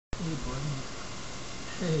Hey,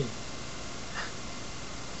 buddy. Hey.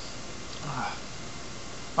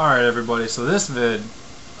 Alright, everybody, so this vid,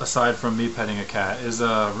 aside from me petting a cat, is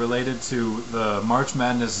related to the March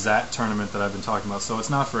Madness ZAT tournament that I've been talking about. So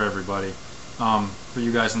it's not for everybody. For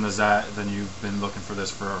you guys in the ZAT, then you've been looking for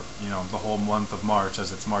this for, you know, the whole month of March,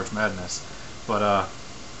 as it's March Madness. But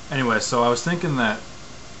anyway, so I was thinking that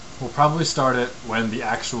we'll probably start it when the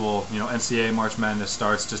actual, you know, NCAA March Madness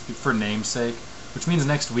starts, just for namesake, which means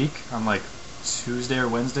next week on like Tuesday or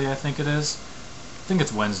Wednesday, I think it is. I think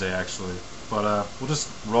it's Wednesday actually, but we'll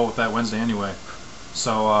just roll with that Wednesday anyway.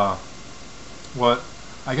 So what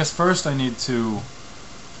I guess first I need to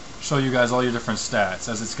show you guys all your different stats,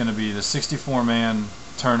 as it's going to be the 64-man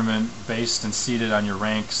tournament based and seeded on your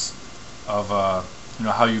ranks of you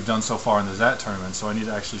know, how you've done so far in the ZAT tournament. So I need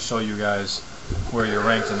to actually show you guys where you're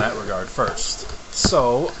ranked in that regard first.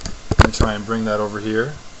 So let me try and bring that over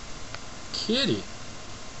here. Kitty.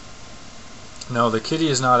 No, the kitty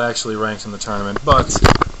is not actually ranked in the tournament, but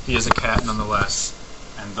he is a cat nonetheless,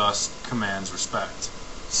 and thus commands respect.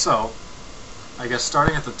 So I guess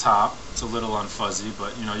starting at the top, it's a little unfuzzy,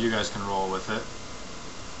 but you know, you guys can roll with it.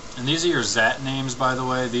 And these are your ZAT names, by the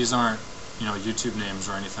way. These aren't, you know, YouTube names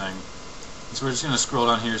or anything. So we're just going to scroll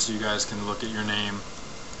down here so you guys can look at your name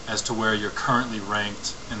as to where you're currently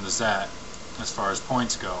ranked in the ZAT as far as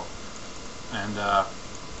points go. And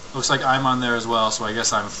looks like I'm on there as well, so I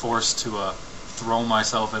guess I'm forced to throw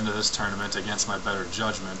myself into this tournament against my better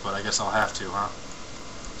judgment, but I guess I'll have to, huh?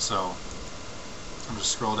 So I'm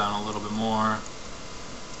just scroll down a little bit more.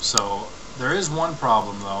 So there is one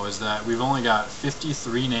problem though, is that we've only got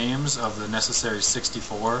 53 names of the necessary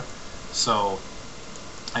 64. So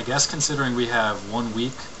I guess considering we have 1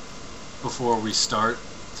 week before we start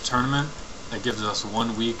the tournament, that gives us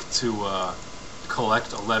 1 week to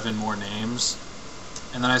collect 11 more names.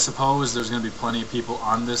 And then I suppose there's going to be plenty of people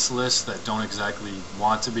on this list that don't exactly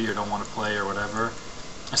want to be or don't want to play or whatever.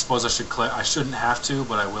 I suppose I shouldn't have to,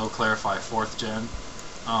 but I will clarify 4th gen.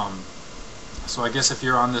 So I guess if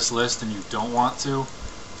you're on this list and you don't want to,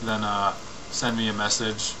 then send me a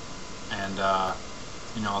message, and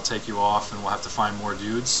you know, I'll take you off, and we'll have to find more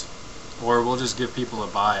dudes, or we'll just give people a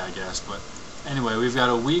bye, I guess. But anyway, we've got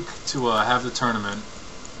a week to have the tournament,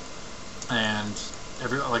 and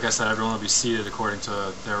like I said, everyone will be seated according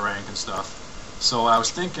to their rank and stuff. So I was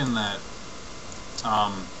thinking that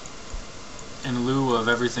in lieu of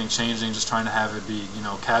everything changing, just trying to have it be, you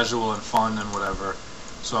know, casual and fun and whatever.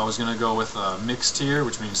 So I was going to go with a mixed tier,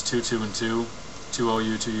 which means 2, 2, and 2, 2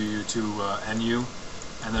 OU, 2 UU, 2 NU,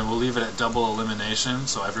 and then we'll leave it at double elimination,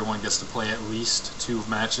 so everyone gets to play at least 2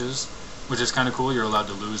 matches, which is kind of cool. You're allowed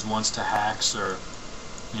to lose once to hacks or,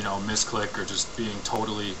 you know, misclick, or just being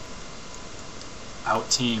totally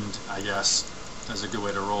out-teamed, I guess, is a good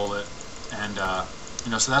way to roll it. And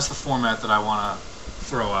you know, so that's the format that I want to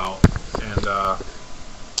throw out, and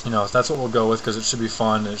you know, that's what we'll go with, because it should be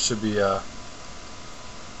fun. It should be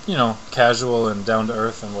you know, casual and down to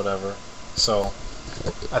earth and whatever. So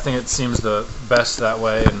I think it seems the best that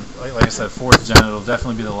way. And like I said, 4th gen, it'll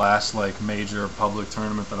definitely be the last like major public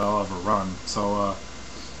tournament that I'll ever run. So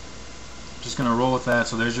just gonna roll with that.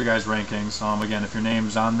 So there's your guys' rankings. Again, if your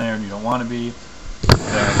name's on there and you don't want to be,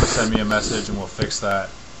 then send me a message and we'll fix that.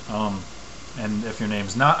 And if your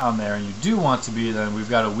name's not on there and you do want to be, then we've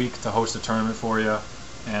got a week to host a tournament for you.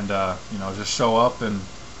 And you know, just show up and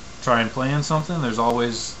try and play in something. There's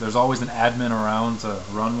always an admin around to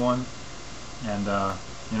run one, and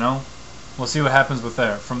you know, we'll see what happens with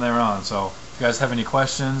from there on. So if you guys have any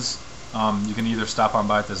questions, you can either stop on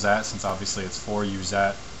by at the ZAT, since obviously it's for you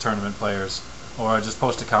ZAT tournament players, or just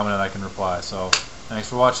post a comment and I can reply. So thanks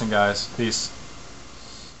for watching, guys. Peace.